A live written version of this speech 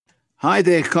Hi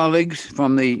there, colleagues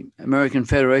from the American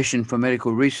Federation for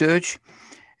Medical Research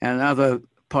and other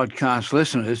podcast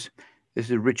listeners. This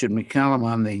is Richard McCallum.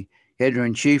 I'm the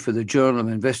editor-in-chief of the Journal of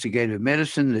Investigative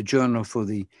Medicine, the journal for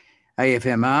the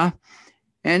AFMR.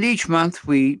 And each month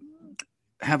we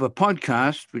have a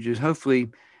podcast, which is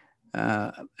hopefully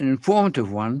an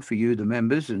informative one for you, the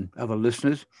members and other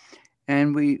listeners.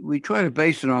 And we try to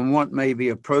base it on what may be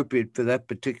appropriate for that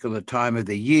particular time of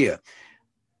the year.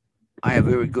 I have a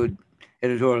very good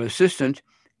editorial assistant,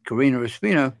 Karina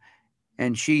Espino,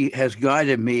 and she has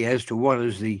guided me as to what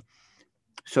is the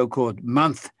so-called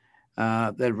month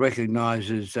that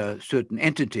recognizes certain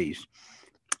entities.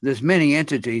 There's many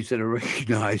entities that are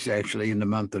recognized actually in the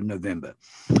month of November.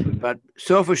 But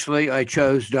selfishly, I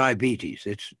chose diabetes.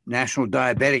 It's National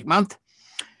Diabetic Month.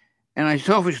 And I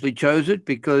selfishly chose it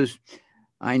because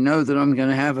I know that I'm going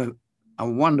to have a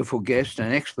wonderful guest,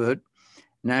 an expert,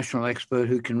 national expert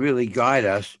who can really guide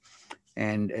us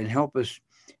and help us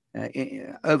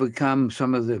overcome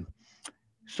some of the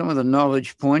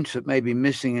knowledge points that may be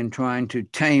missing in trying to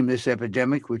tame this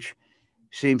epidemic, which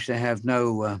seems to have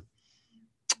no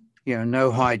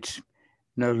heights,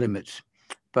 no limits.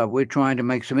 But we're trying to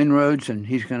make some inroads, and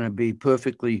he's going to be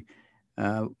perfectly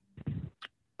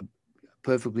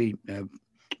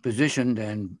positioned,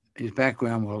 and his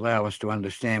background will allow us to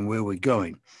understand where we're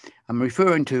going. I'm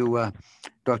referring to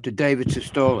Dr. David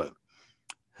Sestola,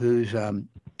 who's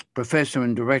professor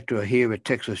and director here at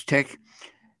Texas Tech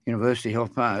University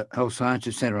Health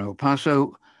Sciences Center in El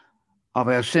Paso of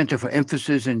our Center for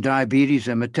Emphasis in Diabetes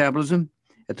and Metabolism.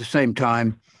 At the same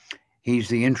time, he's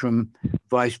the interim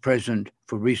vice president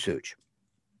for research.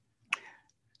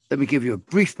 Let me give you a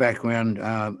brief background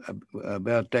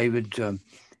about David's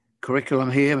curriculum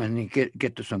here and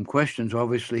get to some questions.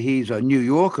 Obviously, he's a New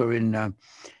Yorker in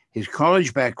his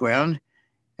college background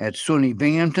at SUNY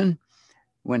Binghamton,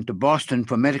 went to Boston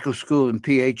for medical school and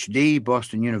PhD,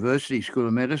 Boston University School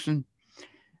of Medicine,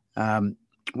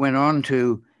 went on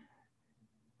to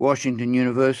Washington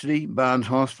University, Barnes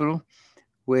Hospital,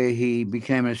 where he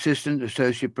became an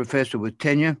associate professor with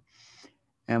tenure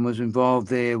and was involved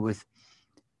there with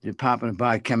the Department of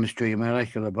Biochemistry and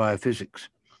Molecular Biophysics,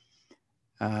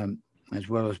 as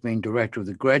well as being director of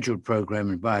the graduate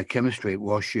program in biochemistry at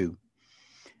WashU.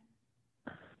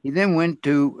 He then went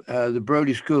to the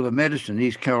Brody School of Medicine,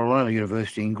 East Carolina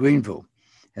University in Greenville,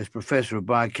 as professor of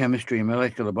biochemistry and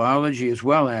molecular biology, as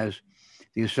well as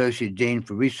the associate dean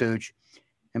for research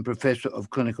and professor of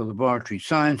clinical laboratory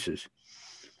sciences.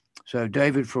 So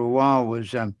David, for a while,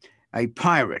 was a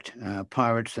Pirate.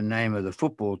 Pirate's the name of the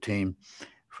football team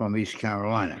from East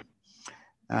Carolina.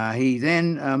 He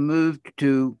then moved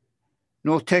to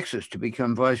North Texas to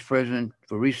become vice president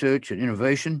for research and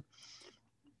innovation,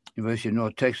 University of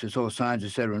North Texas Health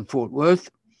Sciences Center in Fort Worth,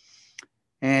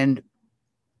 and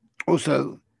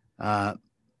also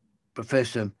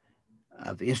professor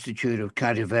of the Institute of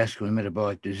Cardiovascular and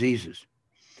Metabolic Diseases.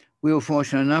 We were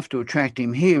fortunate enough to attract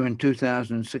him here in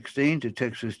 2016 to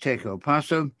Texas Tech El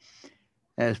Paso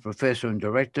as professor and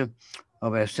director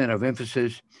of our Center of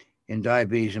Emphasis in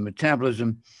Diabetes and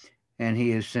Metabolism, and he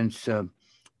has since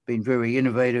been very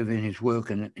innovative in his work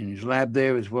in his lab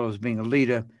there, as well as being a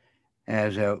leader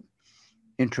as our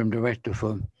interim director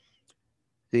for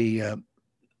the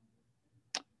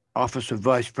Office of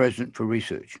Vice President for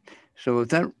Research. So with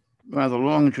that rather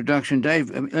long introduction, Dave,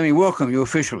 let me welcome you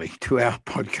officially to our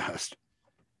podcast.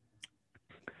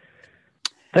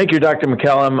 Thank you, Dr.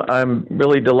 McCallum. I'm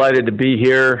really delighted to be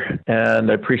here,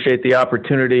 and I appreciate the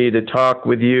opportunity to talk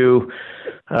with you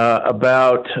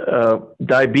about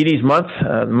Diabetes Month,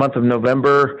 the month of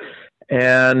November,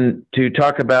 and to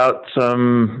talk about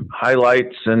some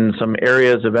highlights and some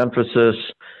areas of emphasis,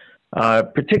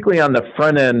 particularly on the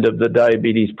front end of the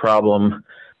diabetes problem.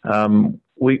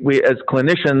 We as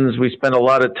clinicians, we spend a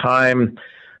lot of time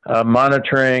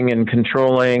monitoring and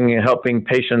controlling, helping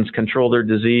patients control their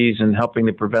disease and helping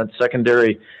to prevent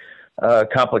secondary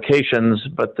complications.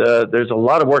 But there's a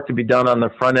lot of work to be done on the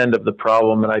front end of the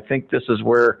problem, and I think this is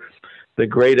where the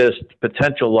greatest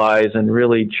potential lies in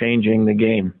really changing the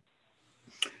game.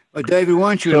 Well, David,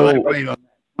 why don't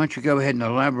you go ahead and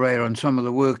elaborate on some of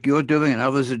the work you're doing and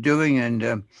others are doing,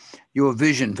 and your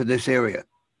vision for this area?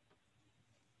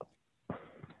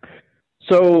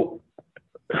 So,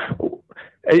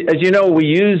 as you know, we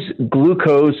use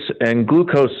glucose and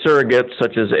glucose surrogates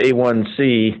such as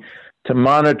A1C to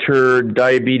monitor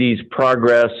diabetes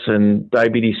progress and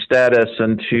diabetes status,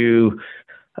 and to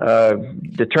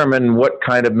determine what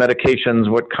kind of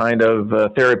medications, what kind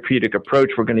of therapeutic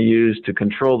approach we're going to use to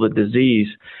control the disease.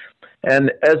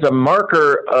 And as a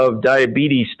marker of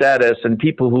diabetes status in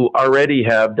people who already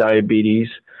have diabetes,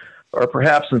 or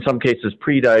perhaps in some cases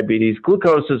pre-diabetes.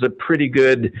 Glucose is a pretty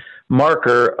good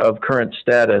marker of current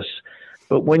status.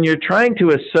 But when you're trying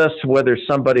to assess whether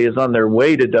somebody is on their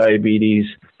way to diabetes,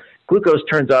 glucose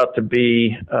turns out to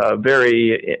be a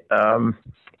very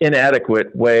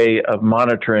inadequate way of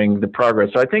monitoring the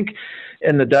progress. So I think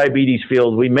in the diabetes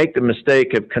field, we make the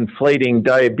mistake of conflating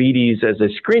diabetes as a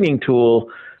screening tool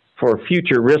for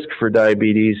future risk for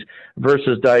diabetes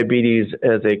versus diabetes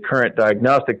as a current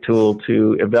diagnostic tool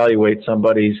to evaluate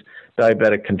somebody's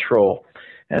diabetic control.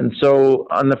 And so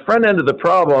on the front end of the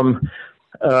problem,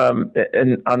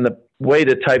 and on the way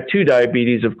to type 2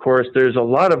 diabetes, of course, there's a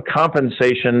lot of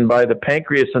compensation by the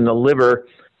pancreas and the liver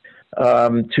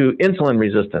to insulin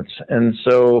resistance. And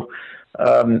so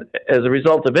as a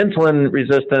result of insulin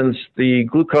resistance, the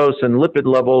glucose and lipid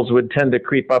levels would tend to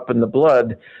creep up in the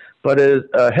blood. But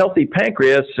a healthy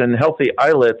pancreas and healthy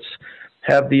islets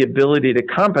have the ability to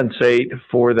compensate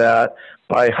for that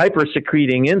by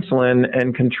hypersecreting insulin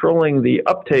and controlling the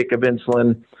uptake of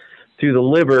insulin through the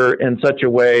liver in such a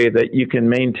way that you can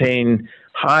maintain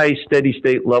high steady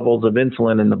state levels of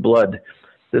insulin in the blood.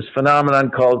 This phenomenon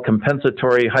called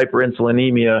compensatory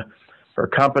hyperinsulinemia or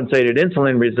compensated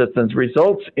insulin resistance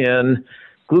results in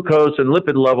glucose and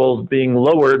lipid levels being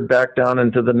lowered back down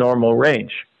into the normal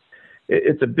range.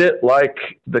 It's a bit like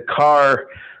the car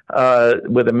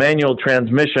with a manual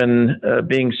transmission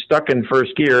being stuck in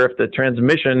first gear. If the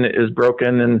transmission is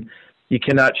broken and you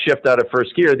cannot shift out of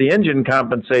first gear, the engine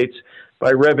compensates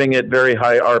by revving at very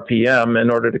high RPM in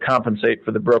order to compensate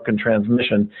for the broken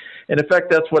transmission. In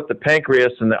effect, that's what the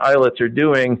pancreas and the islets are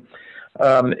doing,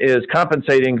 is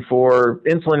compensating for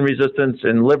insulin resistance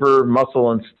in liver,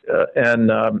 muscle,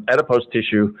 and adipose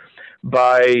tissue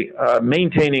by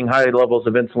maintaining high levels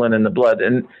of insulin in the blood.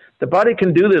 And the body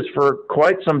can do this for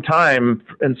quite some time,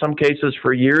 in some cases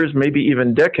for years, maybe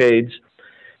even decades.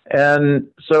 And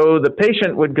so the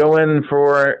patient would go in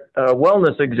for a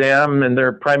wellness exam in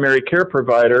their primary care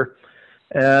provider,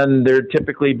 and there'd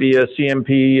typically be a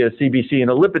CMP, a CBC, and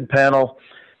a lipid panel.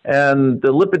 And the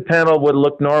lipid panel would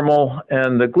look normal,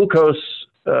 and the glucose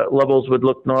levels would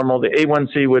look normal, the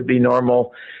A1C would be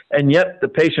normal, and yet the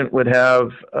patient would have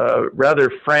rather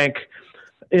frank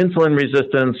insulin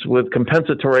resistance with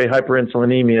compensatory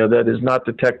hyperinsulinemia that is not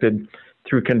detected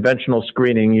through conventional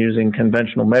screening using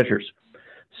conventional measures.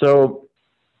 So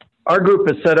our group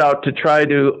is set out to try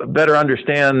to better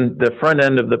understand the front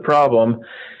end of the problem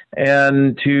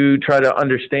and to try to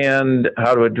understand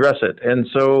how to address it. And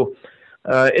so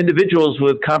individuals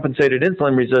with compensated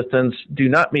insulin resistance do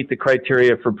not meet the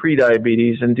criteria for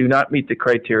prediabetes and do not meet the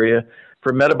criteria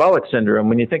for metabolic syndrome.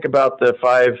 When you think about the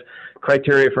 5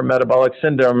 criteria for metabolic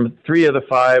syndrome, 3 of the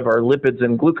 5 are lipids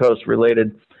and glucose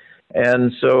related.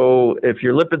 And so if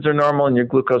your lipids are normal and your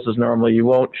glucose is normal, you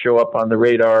won't show up on the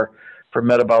radar for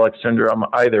metabolic syndrome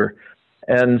either.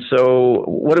 And so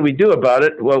what do we do about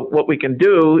it? Well, what we can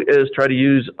do is try to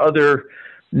use other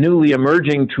newly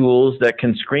emerging tools that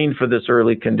can screen for this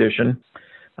early condition.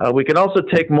 We can also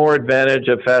take more advantage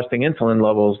of fasting insulin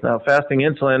levels. Now, fasting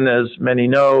insulin, as many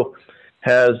know,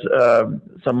 has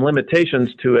some limitations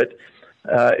to it.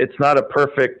 It's not a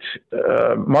perfect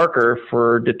marker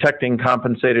for detecting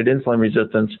compensated insulin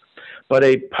resistance, but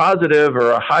a positive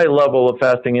or a high level of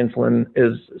fasting insulin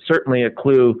is certainly a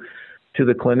clue to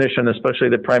the clinician, especially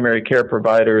the primary care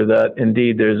provider, that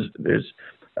indeed there's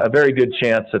a very good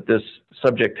chance that this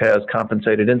subject has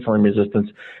compensated insulin resistance.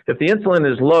 If the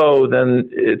insulin is low, then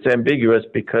it's ambiguous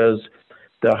because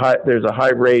there's a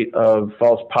high rate of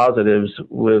false positives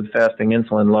with fasting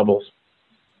insulin levels.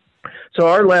 So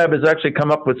our lab has actually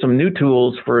come up with some new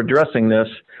tools for addressing this.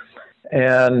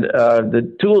 And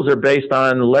the tools are based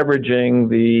on leveraging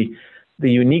the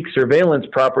unique surveillance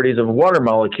properties of water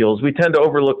molecules. We tend to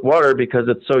overlook water because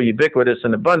it's so ubiquitous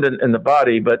and abundant in the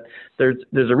body, but there's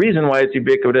a reason why it's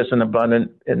ubiquitous and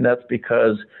abundant, and that's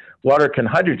because water can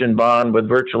hydrogen bond with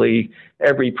virtually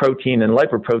every protein and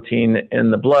lipoprotein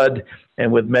in the blood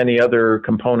and with many other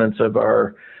components of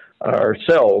our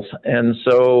cells. And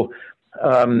so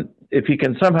if you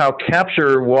can somehow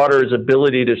capture water's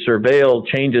ability to surveil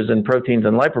changes in proteins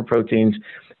and lipoproteins,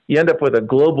 you end up with a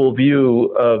global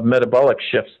view of metabolic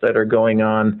shifts that are going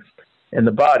on in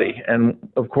the body. And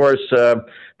of course,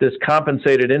 this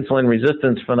compensated insulin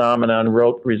resistance phenomenon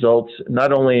results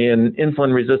not only in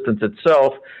insulin resistance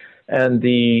itself and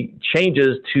the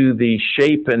changes to the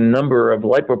shape and number of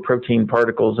lipoprotein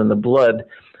particles in the blood,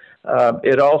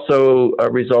 it also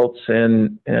results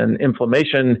in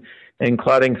inflammation and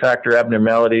clotting factor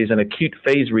abnormalities and acute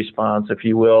phase response, if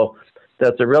you will.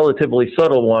 That's a relatively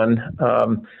subtle one.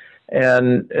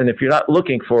 And if you're not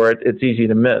looking for it, it's easy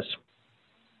to miss.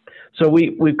 So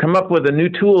we've come up with a new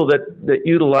tool that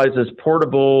utilizes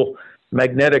portable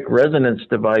magnetic resonance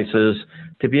devices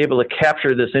to be able to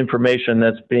capture this information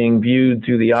that's being viewed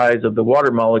through the eyes of the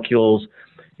water molecules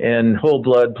in whole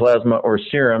blood, plasma, or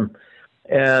serum.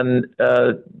 And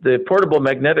the portable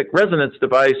magnetic resonance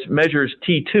device measures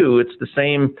T2. It's the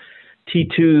same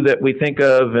T2 that we think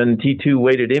of in T2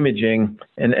 weighted imaging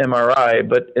in MRI,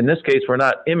 but in this case, we're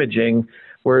not imaging.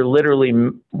 We're literally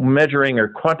measuring or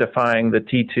quantifying the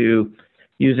T2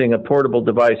 using a portable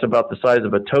device about the size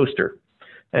of a toaster.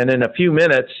 And in a few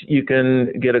minutes, you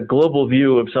can get a global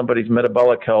view of somebody's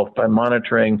metabolic health by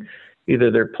monitoring either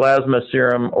their plasma,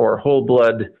 serum, or whole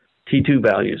blood T2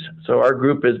 values. So our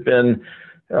group has been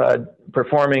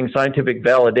performing scientific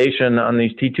validation on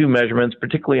these T2 measurements,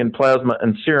 particularly in plasma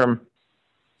and serum,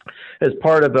 as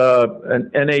part of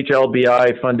an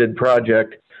NHLBI-funded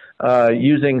project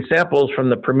using samples from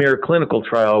the Premier clinical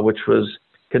trial, which was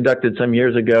conducted some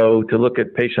years ago to look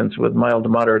at patients with mild to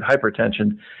moderate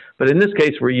hypertension. But in this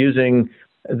case, we're using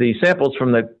the samples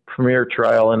from the Premier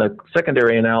trial and a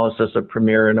secondary analysis of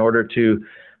Premier in order to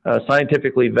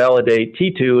scientifically validate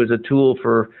T2 as a tool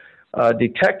for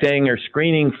detecting or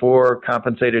screening for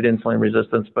compensated insulin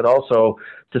resistance, but also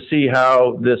to see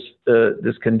how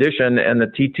this condition and the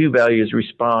T2 values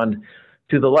respond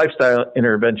to the lifestyle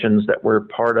interventions that were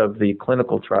part of the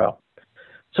clinical trial.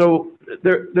 So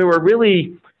there were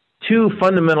really two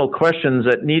fundamental questions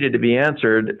that needed to be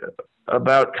answered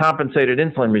about compensated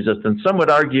insulin resistance. Some would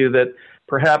argue that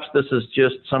perhaps this is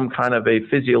just some kind of a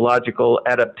physiological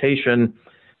adaptation,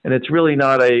 and it's really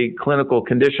not a clinical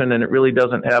condition, and it really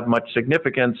doesn't have much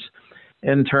significance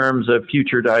in terms of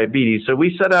future diabetes. So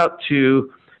we set out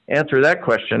to answer that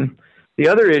question. The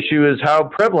other issue is how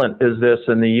prevalent is this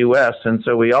in the US? And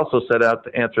so we also set out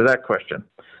to answer that question.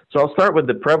 So I'll start with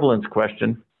the prevalence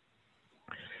question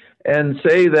and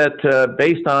say that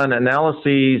based on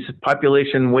analyses,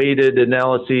 population-weighted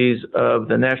analyses of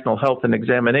the National Health and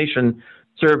Examination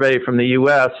Survey from the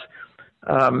US,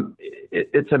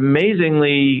 it's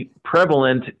amazingly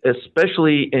prevalent,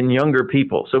 especially in younger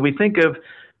people. So we think of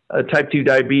type 2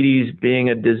 diabetes being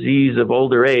a disease of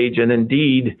older age, and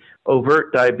indeed,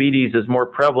 overt diabetes is more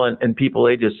prevalent in people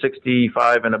ages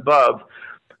 65 and above.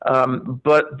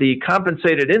 But the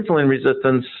compensated insulin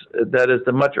resistance, that is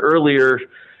the much earlier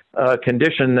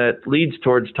condition that leads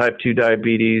towards type 2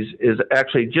 diabetes, is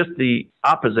actually just the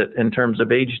opposite in terms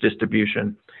of age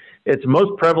distribution. It's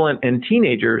most prevalent in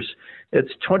teenagers.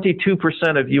 It's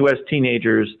 22% of US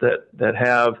teenagers that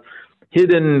have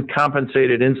hidden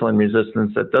compensated insulin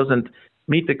resistance that doesn't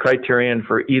meet the criterion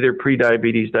for either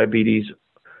prediabetes, diabetes,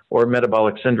 or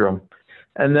metabolic syndrome.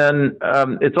 And then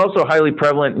it's also highly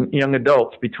prevalent in young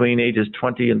adults between ages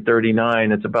 20 and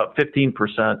 39. It's about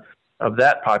 15% of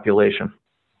that population.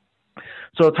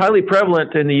 So it's highly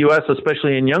prevalent in the US,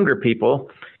 especially in younger people.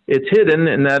 It's hidden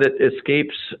in that it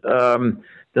escapes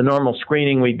the normal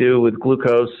screening we do with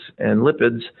glucose and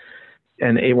lipids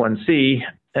and A1C.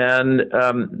 And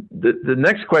the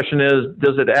next question is,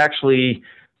 does it actually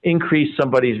increase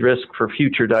somebody's risk for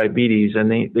future diabetes?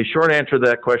 And the short answer to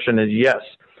that question is yes.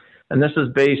 And this is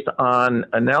based on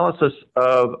analysis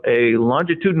of a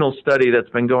longitudinal study that's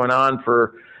been going on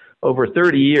for over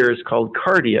 30 years called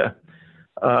CARDIA.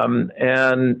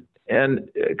 And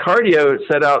CARDIA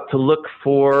set out to look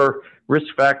for risk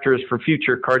factors for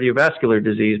future cardiovascular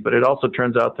disease, but it also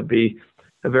turns out to be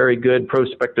a very good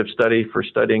prospective study for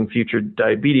studying future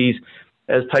diabetes,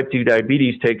 as type 2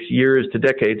 diabetes takes years to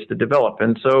decades to develop.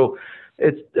 And so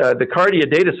the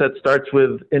CARDIA data set starts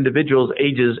with individuals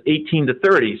ages 18 to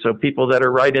 30, so people that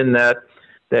are right in that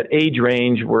age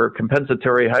range where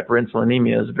compensatory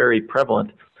hyperinsulinemia is very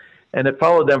prevalent. And it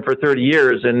followed them for 30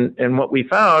 years. And what we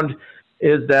found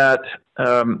is that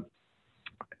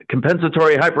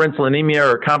compensatory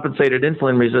hyperinsulinemia or compensated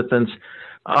insulin resistance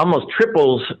almost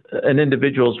triples an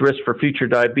individual's risk for future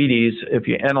diabetes if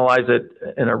you analyze it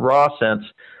in a raw sense.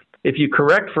 If you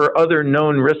correct for other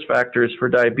known risk factors for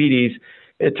diabetes,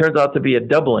 it turns out to be a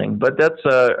doubling. But that's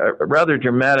a rather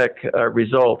dramatic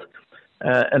result,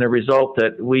 and a result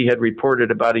that we had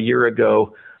reported about a year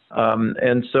ago.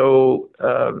 And so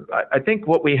I think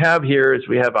what we have here is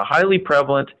we have a highly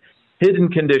prevalent hidden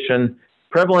condition,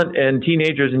 prevalent in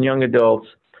teenagers and young adults,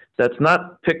 that's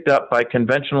not picked up by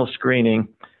conventional screening,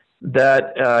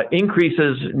 that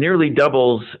increases, nearly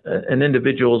doubles an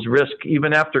individual's risk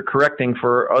even after correcting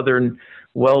for other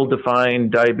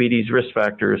well-defined diabetes risk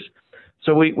factors.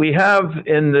 So we have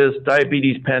in this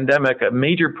diabetes pandemic a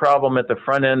major problem at the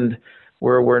front end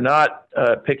where we're not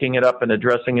picking it up and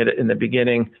addressing it in the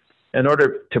beginning in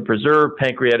order to preserve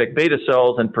pancreatic beta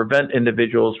cells and prevent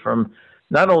individuals from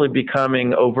not only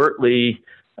becoming overtly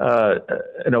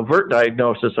an overt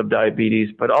diagnosis of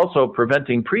diabetes, but also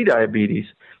preventing prediabetes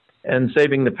and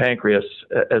saving the pancreas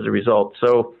as a result.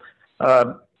 So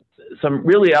some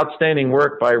really outstanding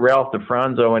work by Ralph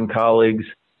DeFranzo and colleagues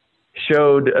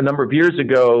showed a number of years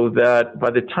ago that by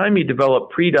the time you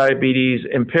develop prediabetes,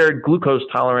 impaired glucose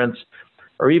tolerance,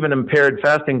 or even impaired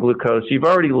fasting glucose, you've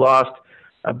already lost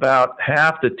about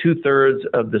half to 2/3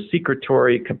 of the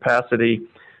secretory capacity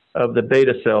of the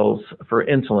beta cells for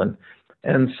insulin.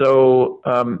 And so,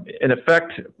 in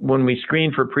effect, when we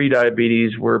screen for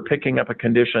prediabetes, we're picking up a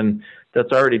condition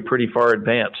that's already pretty far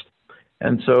advanced.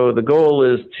 And so the goal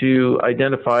is to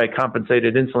identify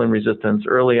compensated insulin resistance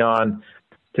early on,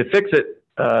 to fix it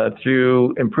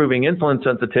through improving insulin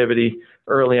sensitivity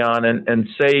early on, and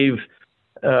save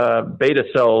beta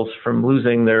cells from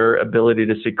losing their ability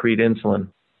to secrete insulin.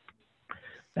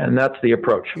 And that's the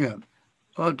approach. Yeah.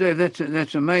 Well, Dave,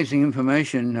 that's amazing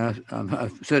information.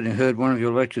 I've certainly heard one of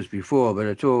your lectures before, but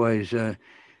it's always I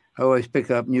always pick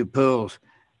up new pearls.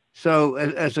 So,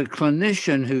 as a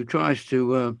clinician who tries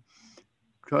to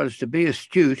be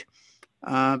astute,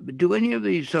 do any of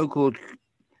these so-called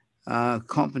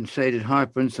compensated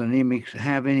hyperinsulinemics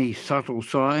have any subtle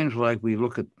signs? Like we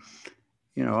look at,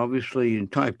 obviously in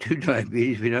type 2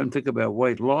 diabetes, we don't think about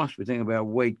weight loss. We think about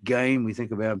weight gain. We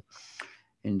think about,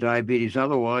 in diabetes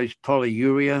otherwise,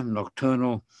 polyuria,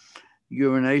 nocturnal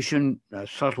urination,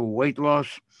 subtle weight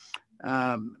loss.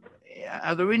 Are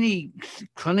there any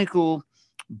clinical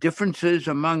differences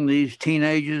among these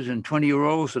teenagers and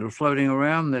 20-year-olds that are floating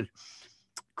around that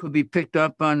could be picked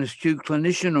up by an astute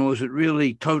clinician, or is it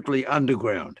really totally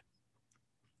underground?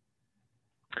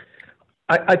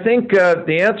 I think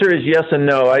the answer is yes and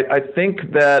no. I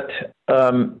think that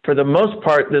for the most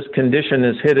part, this condition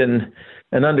is hidden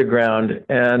and underground,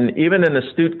 and even an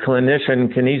astute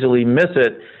clinician can easily miss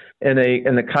it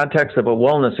in the context of a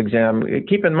wellness exam.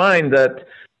 Keep in mind that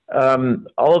essentially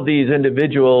all of these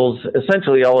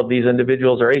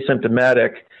individuals are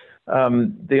asymptomatic.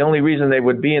 The only reason they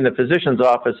would be in the physician's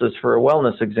office is for a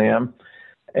wellness exam,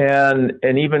 and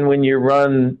even when you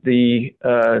run the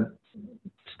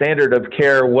standard of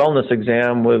care wellness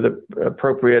exam with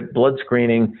appropriate blood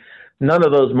screening, none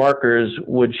of those markers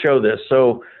would show this.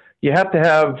 So you have to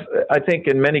have, I think,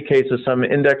 in many cases, some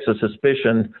index of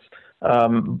suspicion.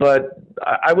 But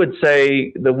I would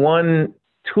say the one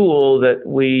tool that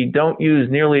we don't use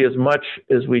nearly as much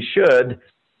as we should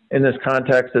in this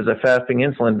context is a fasting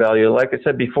insulin value. Like I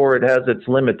said before, it has its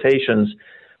limitations,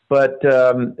 but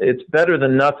it's better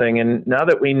than nothing. And now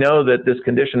that we know that this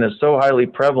condition is so highly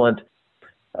prevalent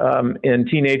in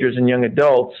teenagers and young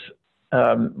adults,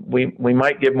 we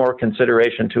might give more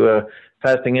consideration to a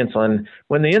fasting insulin.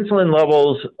 When the insulin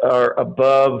levels are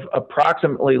above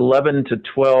approximately 11 to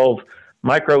 12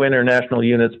 microinternational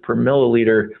units per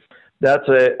milliliter, that's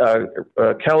a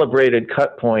calibrated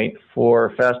cut point for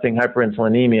fasting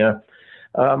hyperinsulinemia.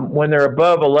 When they're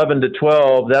above 11 to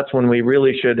 12, that's when we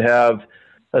really should have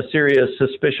a serious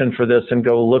suspicion for this and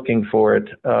go looking for it.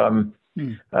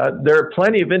 There are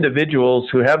plenty of individuals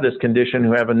who have this condition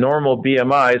who have a normal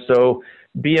BMI, so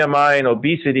BMI and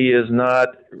obesity is not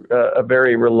a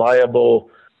very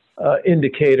reliable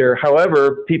indicator.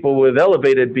 However, people with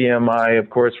elevated BMI, of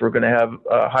course, we're going to have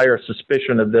a higher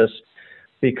suspicion of this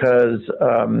because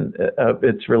of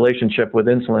its relationship with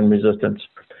insulin resistance.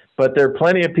 But there are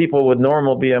plenty of people with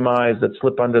normal BMIs that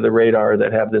slip under the radar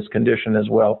that have this condition as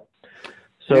well.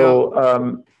 So,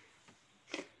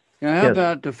 how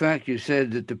about the fact you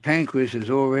said that the pancreas is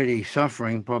already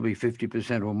suffering probably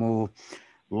 50% or more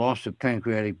loss of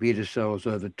pancreatic beta cells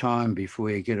over time before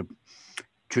you get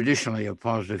traditionally a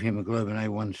positive hemoglobin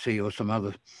A1C or some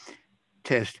other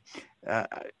test?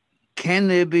 Can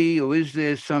there be, or is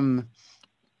there some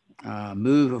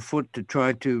move afoot to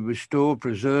try to restore,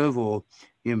 preserve, or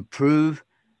improve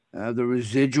the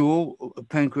residual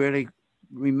pancreatic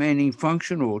remaining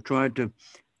function, or try to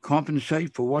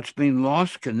compensate for what's been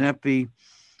lost? Can that be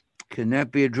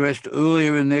addressed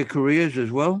earlier in their careers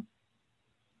as well?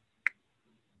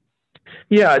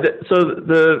 Yeah, so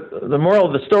the moral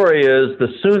of the story is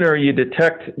the sooner you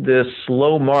detect this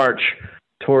slow march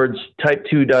towards type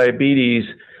 2 diabetes,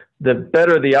 the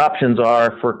better the options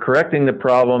are for correcting the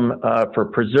problem, for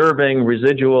preserving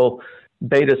residual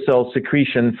beta cell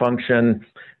secretion function,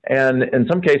 and in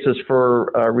some cases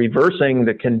for reversing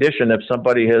the condition if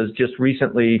somebody has just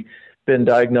recently been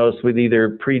diagnosed with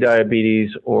either prediabetes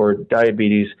or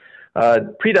diabetes.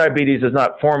 Prediabetes is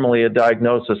not formally a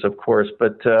diagnosis, of course,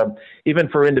 but even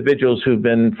for individuals who've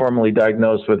been formally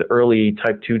diagnosed with early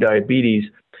type 2 diabetes,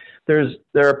 there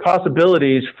are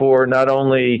possibilities for not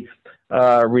only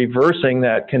reversing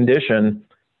that condition,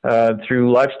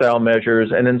 through lifestyle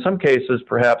measures, and in some cases,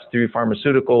 perhaps through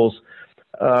pharmaceuticals.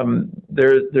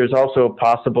 There's also a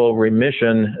possible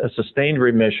remission, a sustained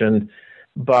remission,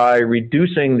 by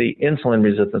reducing the insulin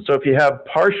resistance. So if you have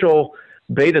partial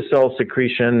beta cell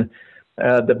secretion,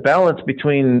 the balance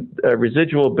between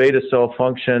residual beta cell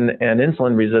function and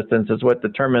insulin resistance is what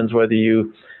determines whether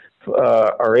you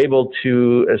are able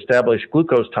to establish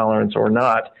glucose tolerance or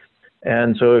not.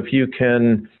 And so if you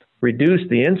can reduce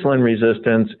the insulin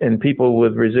resistance in people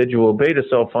with residual beta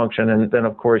cell function, and then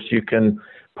of course you can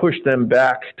push them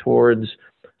back towards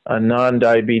a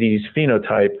non-diabetes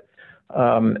phenotype.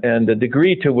 And the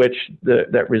degree to which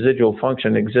that residual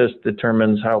function exists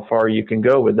determines how far you can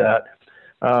go with that.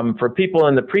 For people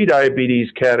in the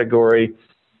prediabetes category,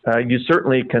 you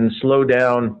certainly can slow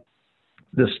down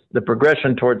the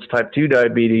progression towards type 2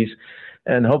 diabetes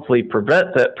and hopefully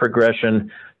prevent that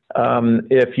progression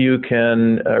if you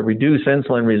can reduce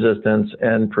insulin resistance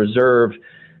and preserve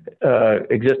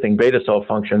existing beta cell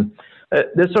function.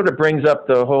 This sort of brings up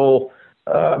the whole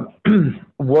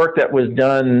work that was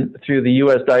done through the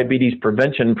U.S. Diabetes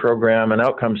Prevention Program, an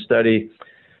outcome study.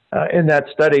 In that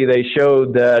study, they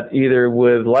showed that either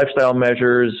with lifestyle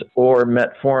measures or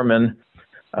metformin,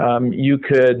 you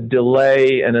could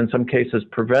delay and in some cases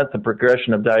prevent the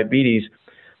progression of diabetes.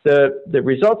 The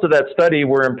results of that study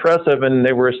were impressive and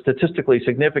they were statistically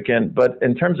significant, but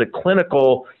in terms of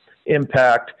clinical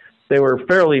impact, they were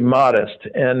fairly modest.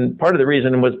 And part of the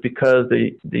reason was because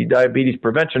the Diabetes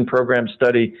Prevention Program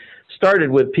study started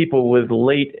with people with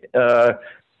late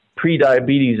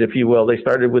pre-diabetes, if you will. They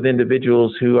started with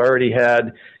individuals who already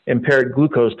had impaired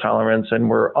glucose tolerance and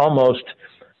were almost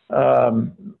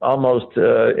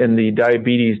in the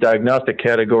diabetes diagnostic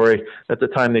category at the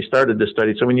time they started the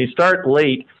study. So when you start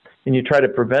late and you try to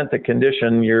prevent the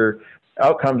condition, your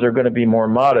outcomes are going to be more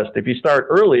modest. If you start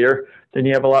earlier, then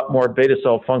you have a lot more beta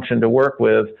cell function to work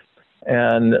with,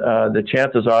 and the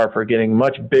chances are for getting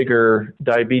much bigger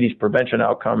diabetes prevention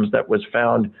outcomes that was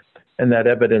found in that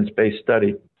evidence-based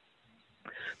study.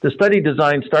 The study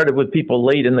design started with people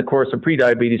late in the course of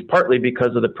prediabetes, partly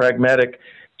because of the pragmatic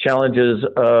challenges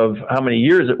of how many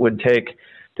years it would take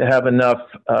to have enough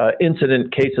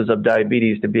incident cases of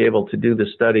diabetes to be able to do the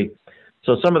study.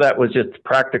 So some of that was just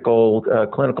practical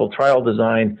clinical trial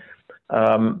design,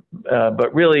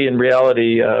 but really in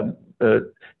reality,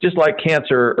 just like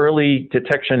cancer, early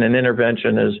detection and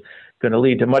intervention is going to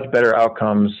lead to much better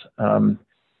outcomes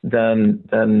than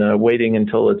waiting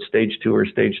until it's stage 2 or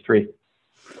stage 3.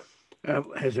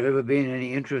 Has there ever been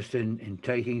any interest in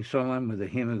taking someone with a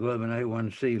hemoglobin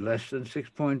A1C less than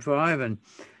 6.5 and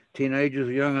teenagers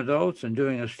or young adults and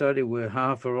doing a study where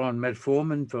half are on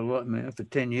metformin for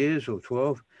 10 years or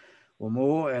 12 or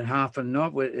more and half are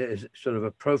not? It's sort of a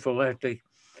prophylactic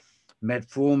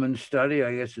metformin study.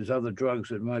 I guess there's other drugs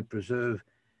that might preserve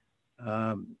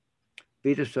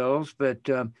beta cells, but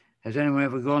has anyone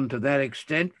ever gone to that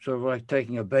extent, sort of like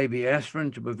taking a baby aspirin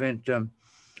to prevent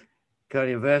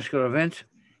cardiovascular events?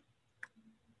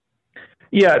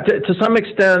 Yeah, to some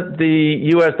extent, the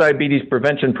U.S. Diabetes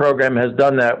Prevention Program has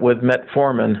done that with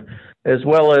metformin, as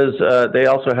well as they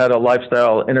also had a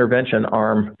lifestyle intervention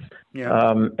arm.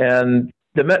 Yeah. And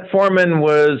the metformin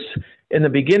was, in the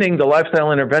beginning, the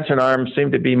lifestyle intervention arm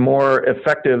seemed to be more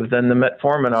effective than the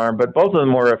metformin arm, but both of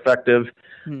them were effective.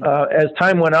 As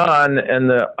time went on and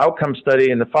the outcome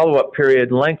study and the follow-up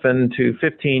period lengthened to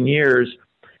 15 years,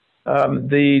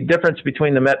 the difference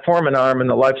between the metformin arm and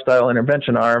the lifestyle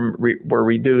intervention arm were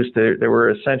reduced. They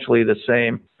were essentially the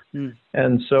same.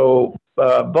 And so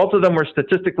both of them were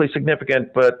statistically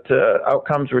significant, but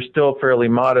outcomes were still fairly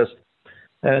modest.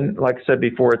 And like I said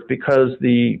before, it's because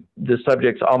the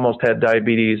subjects almost had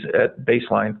diabetes at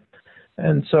baseline.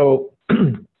 And so,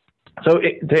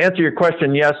 to answer your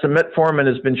question, yes, the metformin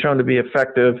has been shown to be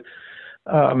effective,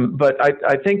 but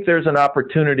I think there's an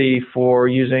opportunity for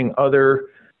using other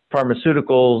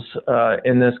pharmaceuticals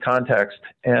in this context,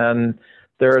 and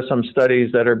there are some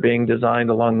studies that are being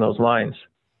designed along those lines.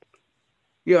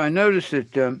 Yeah, I noticed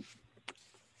that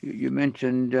you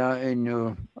mentioned in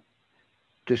your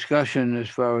discussion as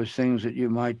far as things that you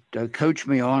might coach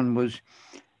me on was,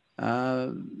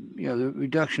 the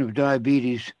reduction of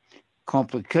diabetes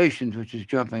complications, which is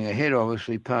jumping ahead,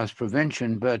 obviously, past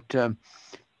prevention, but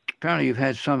apparently you've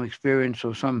had some experience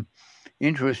or some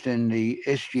interest in the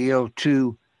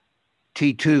SGLT2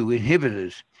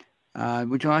 inhibitors.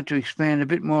 Would you like to expand a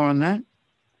bit more on that?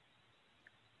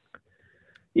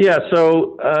 Yeah,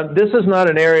 so this is not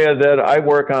an area that I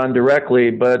work on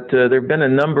directly, but there have been a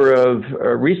number of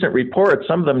recent reports,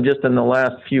 some of them just in the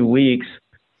last few weeks,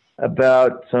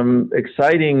 about some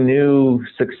exciting new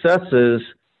successes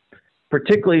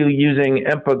particularly using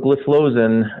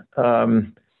empagliflozin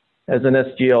as an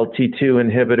SGLT2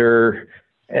 inhibitor,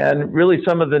 and really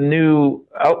some of the new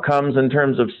outcomes in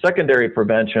terms of secondary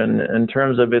prevention, in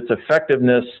terms of its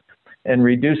effectiveness in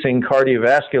reducing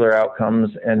cardiovascular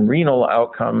outcomes and renal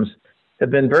outcomes,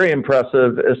 have been very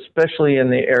impressive, especially in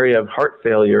the area of heart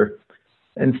failure.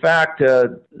 In fact,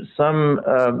 some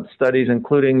studies,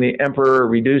 including the Emperor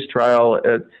Reduce trial,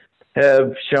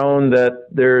 have shown that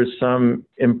there's some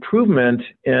improvement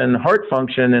in heart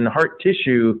function and heart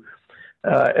tissue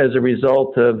as a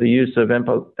result of the use of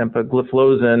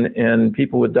empagliflozin in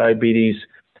people with diabetes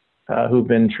who've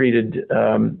been treated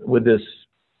with this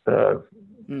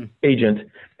agent.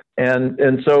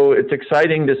 And so it's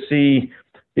exciting to see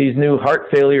these new heart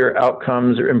failure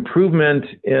outcomes or improvement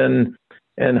in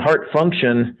heart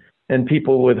function in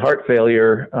people with heart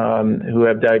failure who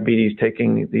have diabetes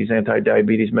taking these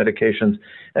anti-diabetes medications,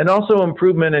 and also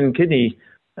improvement in kidney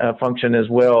function as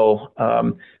well.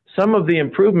 Some of the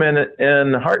improvement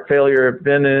in heart failure have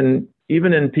been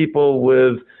even in people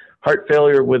with heart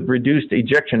failure with reduced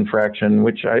ejection fraction,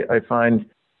 which I find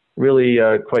really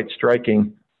quite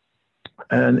striking.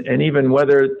 And even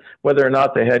whether or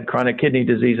not they had chronic kidney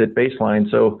disease at baseline.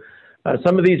 So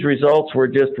some of these results were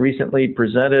just recently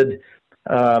presented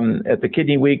at the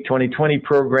Kidney Week 2020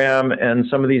 program, and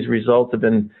some of these results have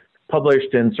been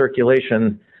published in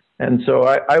Circulation. And so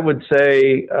I would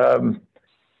say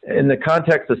in the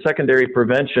context of secondary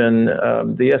prevention,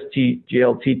 the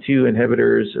SGLT2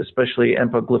 inhibitors, especially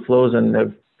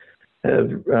empagliflozin,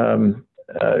 have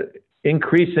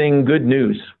increasing good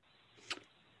news.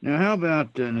 Now, how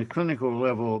about on a clinical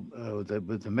level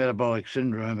with the metabolic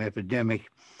syndrome epidemic?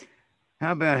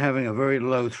 How about having a very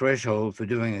low threshold for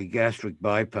doing a gastric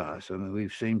bypass? I mean,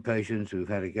 we've seen patients who've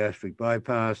had a gastric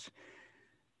bypass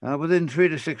within 3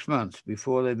 to 6 months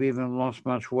before they've even lost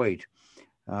much weight.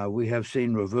 We have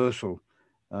seen reversal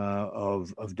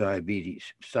of diabetes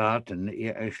start and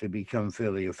actually become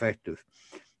fairly effective.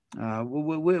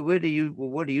 What do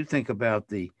you think about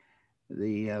the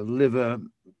liver,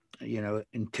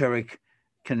 enteric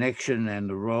connection and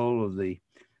the role of the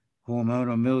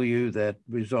hormonal milieu that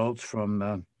results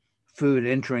from food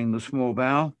entering the small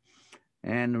bowel,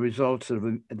 and the results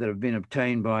that have been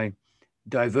obtained by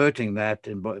diverting that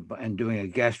and doing a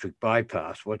gastric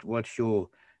bypass? What's your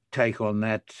take on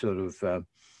that sort of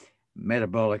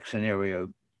metabolic scenario?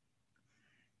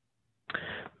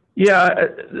 Yeah,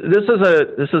 this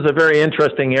is a very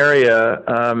interesting area,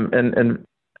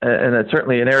 and it's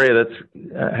certainly an area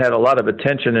that's had a lot of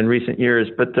attention in recent years.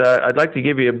 But I'd like to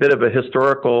give you a bit of a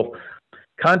historical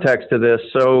context to this.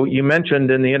 So you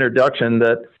mentioned in the introduction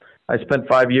that I spent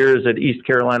 5 years at East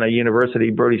Carolina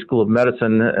University, Brody School of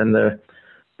Medicine, and the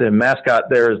mascot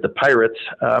there is the Pirates.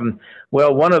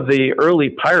 Well, one of the early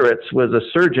Pirates was a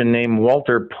surgeon named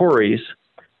Walter Porres.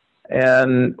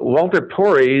 And Walter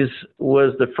Porres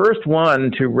was the first one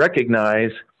to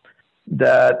recognize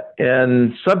that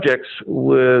in subjects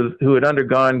who had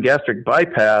undergone gastric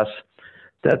bypass,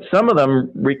 that some of them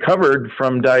recovered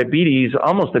from diabetes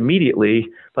almost immediately,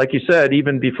 like you said,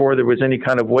 even before there was any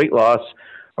kind of weight loss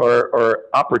or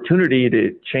opportunity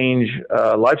to change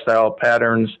lifestyle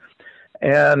patterns.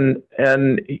 And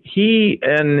he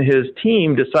and his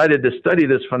team decided to study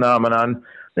this phenomenon.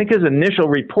 I think his initial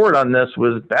report on this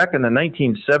was back in the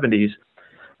 1970s.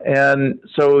 And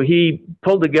so he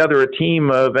pulled together a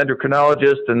team of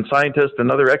endocrinologists and scientists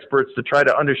and other experts to try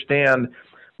to understand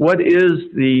what is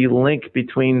the link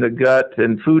between the gut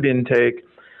and food intake,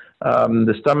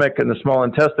 the stomach and the small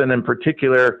intestine in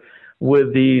particular,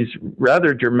 with these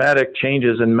rather dramatic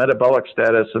changes in metabolic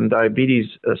status and diabetes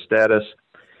status.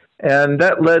 And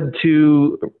that led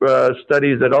to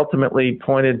studies that ultimately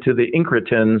pointed to the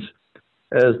incretins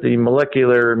as the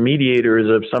molecular mediators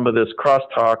of some of this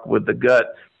crosstalk with the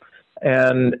gut.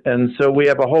 And so we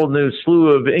have a whole new slew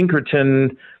of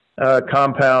incretin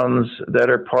compounds that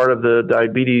are part of the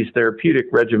diabetes therapeutic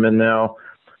regimen now.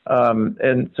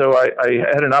 And so I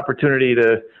had an opportunity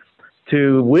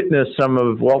to witness some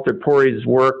of Walter Porres'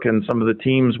 work and some of the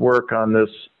team's work on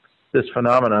this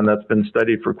phenomenon that's been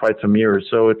studied for quite some years.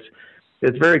 So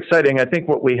it's very exciting. I think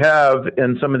what we have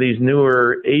in some of these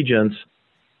newer agents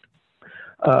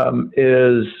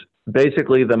is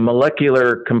basically the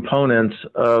molecular components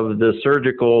of the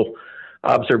surgical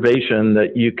observation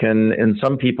that you can, in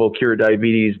some people, cure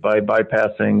diabetes by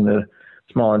bypassing the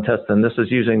small intestine. This is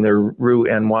using the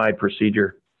Roux-en-Y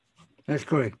procedure. That's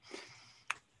correct.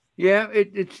 Yeah,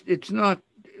 it's not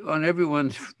on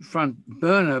everyone's front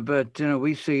burner, but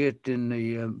we see it in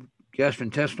the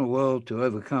gastrointestinal world to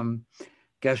overcome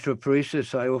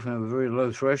gastroparesis. I often have a very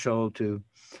low threshold to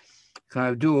kind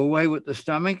of do away with the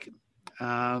stomach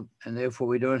and therefore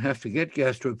we don't have to get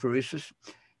gastroparesis.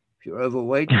 If you're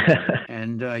overweight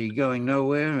and you're going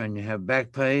nowhere and you have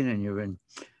back pain and you're in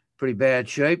pretty bad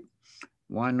shape,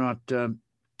 why not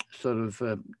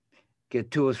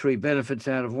get 2 or 3 benefits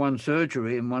out of one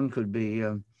surgery, and one could be,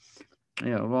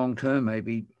 long term,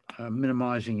 maybe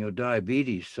minimizing your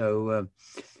diabetes. So,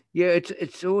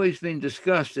 it's always been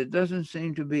discussed. It doesn't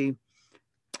seem to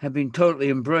have been totally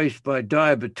embraced by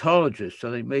diabetologists.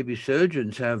 I think maybe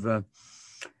surgeons have a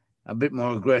bit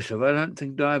more aggressive. I don't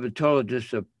think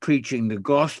diabetologists are preaching the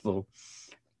gospel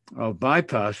of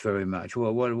bypass very much.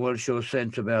 Well, what's your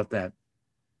sense about that?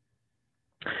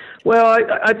 Well,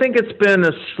 I think it's been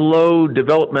a slow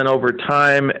development over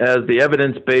time as the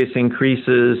evidence base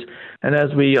increases and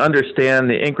as we understand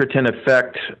the incretin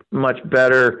effect much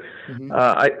better. Mm-hmm.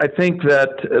 I think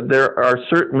that there are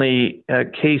certainly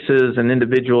cases and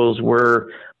individuals where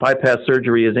bypass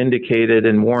surgery is indicated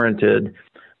and warranted.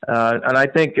 And I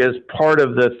think as part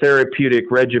of the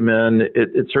therapeutic regimen,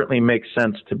 it certainly makes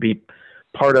sense to be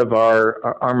part of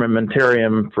our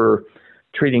armamentarium for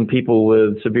treating people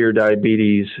with severe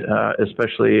diabetes,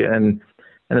 especially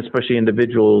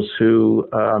individuals who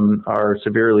are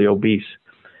severely obese.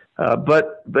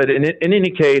 But in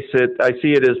any case, I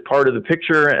see it as part of the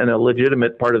picture and a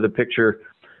legitimate part of the picture.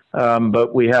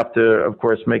 But we have to, of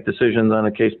course, make decisions on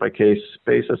a case-by-case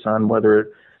basis on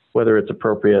whether it's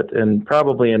appropriate. And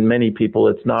probably in many people,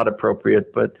 it's not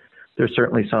appropriate, but there's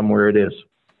certainly some where it is.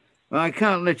 Well, I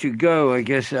can't let you go, I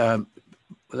guess,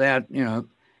 without,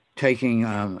 taking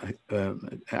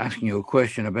asking you a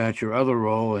question about your other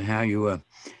role and how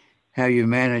you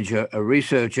manage a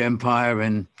research empire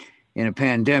in a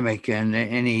pandemic, and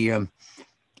any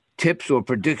tips or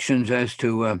predictions as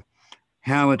to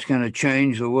how it's going to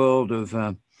change the world of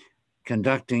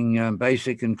conducting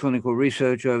basic and clinical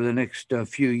research over the next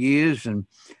few years, and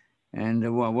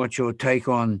what's your take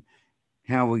on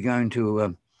how we're going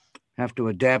to have to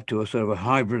adapt to a sort of a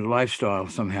hybrid lifestyle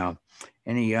somehow?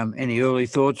 Any early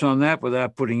thoughts on that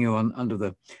without putting you under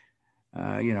the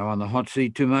on the hot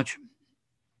seat too much?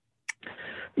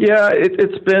 Yeah,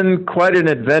 it's been quite an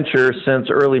adventure since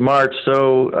early March.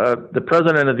 So the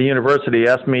president of the university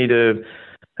asked me to,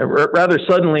 rather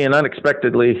suddenly and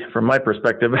unexpectedly from my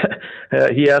perspective,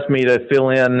 he asked me to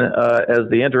fill in as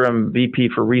the interim VP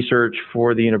for research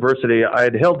for the university. I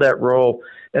had held that role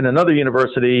in another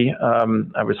university.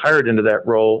 I was hired into that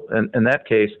role in that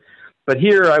case. But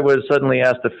here I was suddenly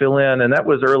asked to fill in, and that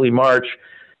was early March.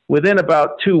 Within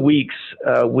about 2 weeks,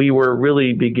 we were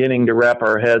really beginning to wrap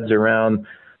our heads around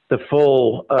the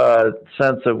full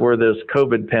sense of where this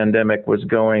COVID pandemic was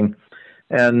going.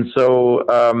 And so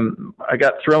I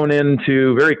got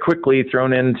very quickly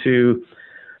thrown into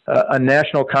a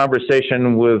national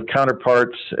conversation with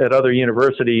counterparts at other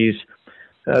universities,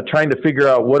 trying to figure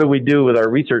out what do we do with our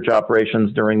research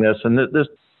operations during this. And this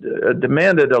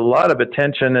demanded a lot of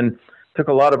attention and took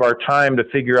a lot of our time to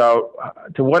figure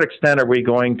out to what extent are we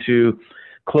going to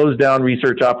close down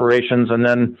research operations. And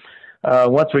then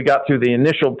once we got through the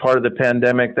initial part of the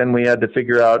pandemic, then we had to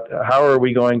figure out how are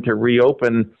we going to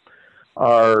reopen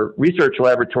our research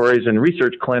laboratories and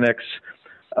research clinics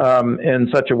in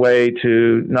such a way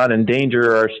to not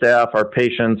endanger our staff, our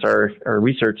patients, our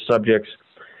research subjects.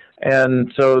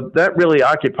 And so that really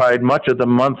occupied much of the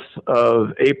month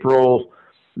of April,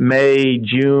 May,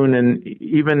 June, and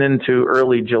even into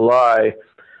early July.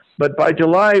 But by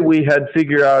July, we had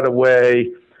figured out a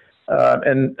way,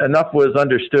 and enough was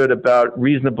understood about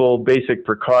reasonable basic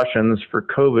precautions for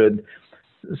COVID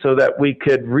so that we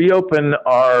could reopen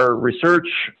our research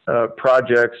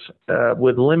projects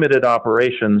with limited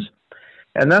operations.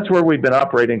 And that's where we've been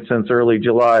operating since early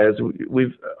July. As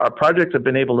our projects have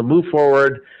been able to move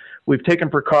forward. We've taken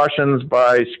precautions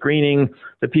by screening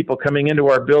the people coming into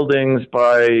our buildings,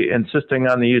 by insisting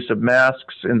on the use of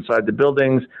masks inside the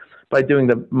buildings, by doing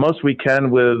the most we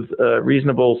can with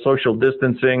reasonable social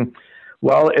distancing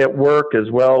while at work,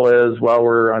 as well as while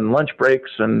we're on lunch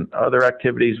breaks and other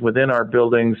activities within our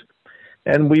buildings.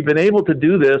 And we've been able to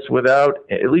do this without,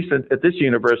 at least at this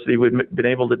university, we've been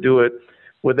able to do it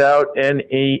without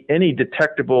any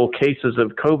detectable cases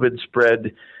of COVID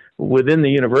spread within the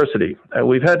university.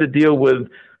 We've had to deal with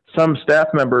some staff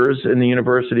members in the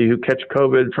university who catch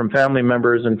COVID from family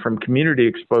members and from community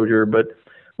exposure, but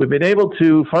we've been able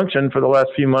to function for the last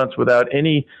few months without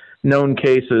any known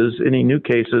cases, any new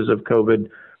cases of COVID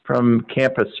from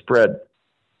campus spread.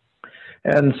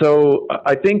 And so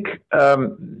I think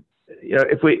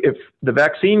if the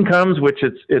vaccine comes, which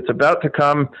it's about to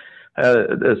come,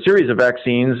 a series of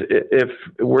vaccines, if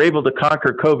we're able to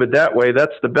conquer COVID that way,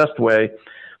 that's the best way.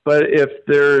 But if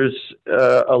there's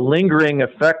a lingering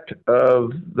effect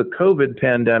of the COVID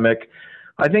pandemic,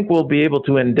 I think we'll be able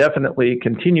to indefinitely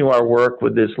continue our work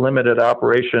with this limited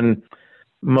operation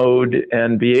mode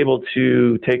and be able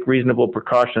to take reasonable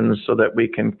precautions so that we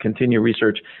can continue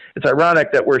research. It's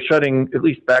ironic that we're shutting, at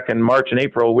least back in March and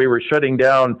April, we were shutting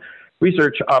down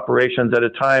research operations at a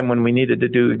time when we needed to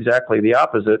do exactly the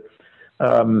opposite.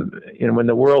 When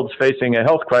the world's facing a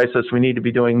health crisis, we need to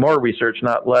be doing more research,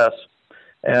 not less.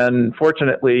 And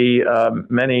fortunately,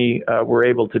 many were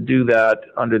able to do that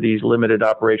under these limited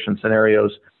operation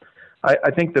scenarios.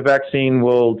 I think the vaccine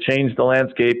will change the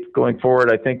landscape going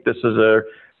forward. I think this is a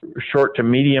short to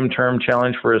medium term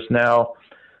challenge for us now.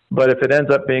 But if it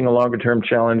ends up being a longer term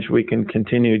challenge, we can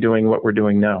continue doing what we're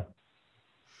doing now.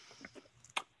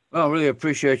 Well, I really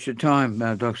appreciate your time,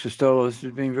 Dr. Stoller. This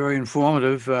has been very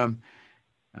informative.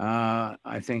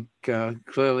 I think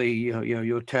clearly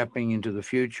you're tapping into the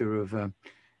future of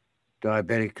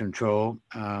diabetic control.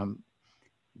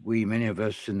 Many of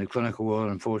us in the clinical world,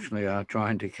 unfortunately, are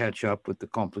trying to catch up with the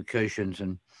complications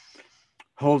and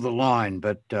hold the line,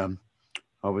 but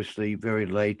obviously very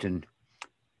late and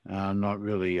not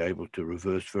really able to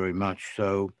reverse very much.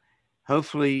 So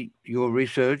hopefully your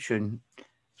research and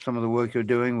some of the work you're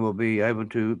doing will be able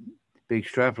to be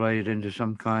extrapolated into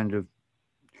some kind of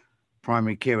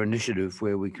primary care initiative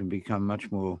where we can become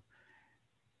much more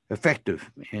effective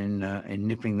in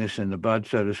nipping this in the bud,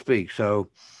 so to speak. So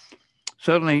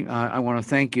certainly, I want to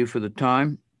thank you for the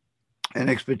time and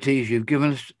expertise you've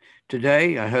given us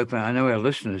today. I know our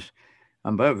listeners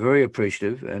are both very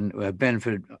appreciative and have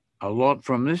benefited a lot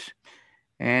from this.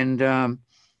 And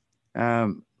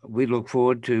we look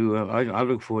forward to, I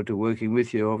look forward to working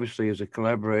with you, obviously, as a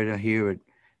collaborator here at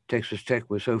Texas Tech.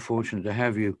 We're so fortunate to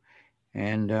have you.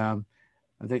 And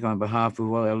I think on behalf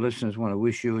of all our listeners, want to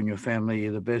wish you and your family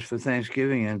the best for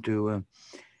Thanksgiving and to,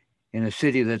 in a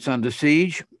city that's under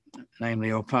siege,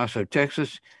 namely El Paso,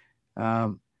 Texas,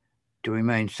 to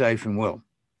remain safe and well.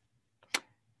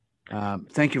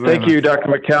 Thank you very much. Thank you, Dr.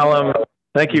 McCallum.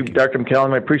 Thank you, Dr.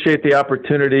 McCallum. I appreciate the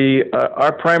opportunity.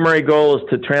 Our primary goal is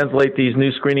to translate these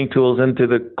new screening tools into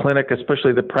the clinic,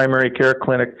 especially the primary care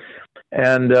clinic.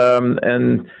 And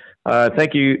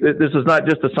thank you. This is not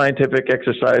just a scientific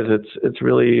exercise. It's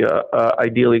really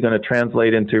ideally going to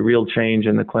translate into real change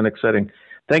in the clinic setting.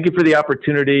 Thank you for the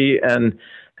opportunity, and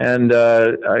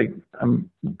I'm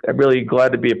really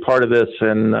glad to be a part of this,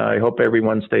 and I hope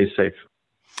everyone stays safe.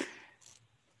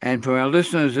 And for our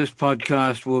listeners, this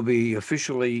podcast will be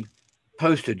officially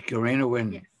posted, Karina,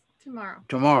 when? Yes, tomorrow.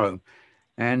 Tomorrow.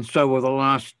 And so will the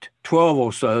last 12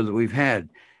 or so that we've had.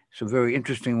 Some very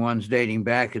interesting ones dating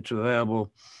back. It's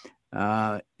available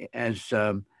as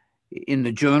in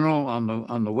the journal on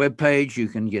the webpage. You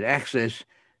can get access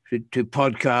to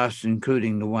podcasts,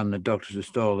 including the one that Dr.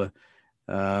 Stoller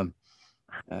so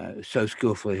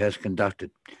skillfully has conducted.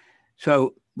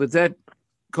 So with that,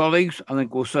 colleagues, I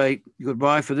think we'll say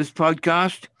goodbye for this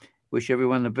podcast. Wish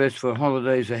everyone the best for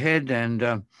holidays ahead,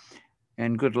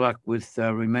 and good luck with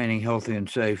remaining healthy and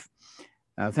safe.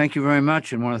 Thank you very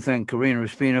much, and want to thank Karina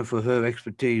Ospina for her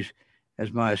expertise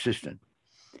as my assistant.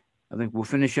 I think we'll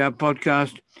finish our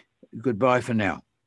podcast. Goodbye for now.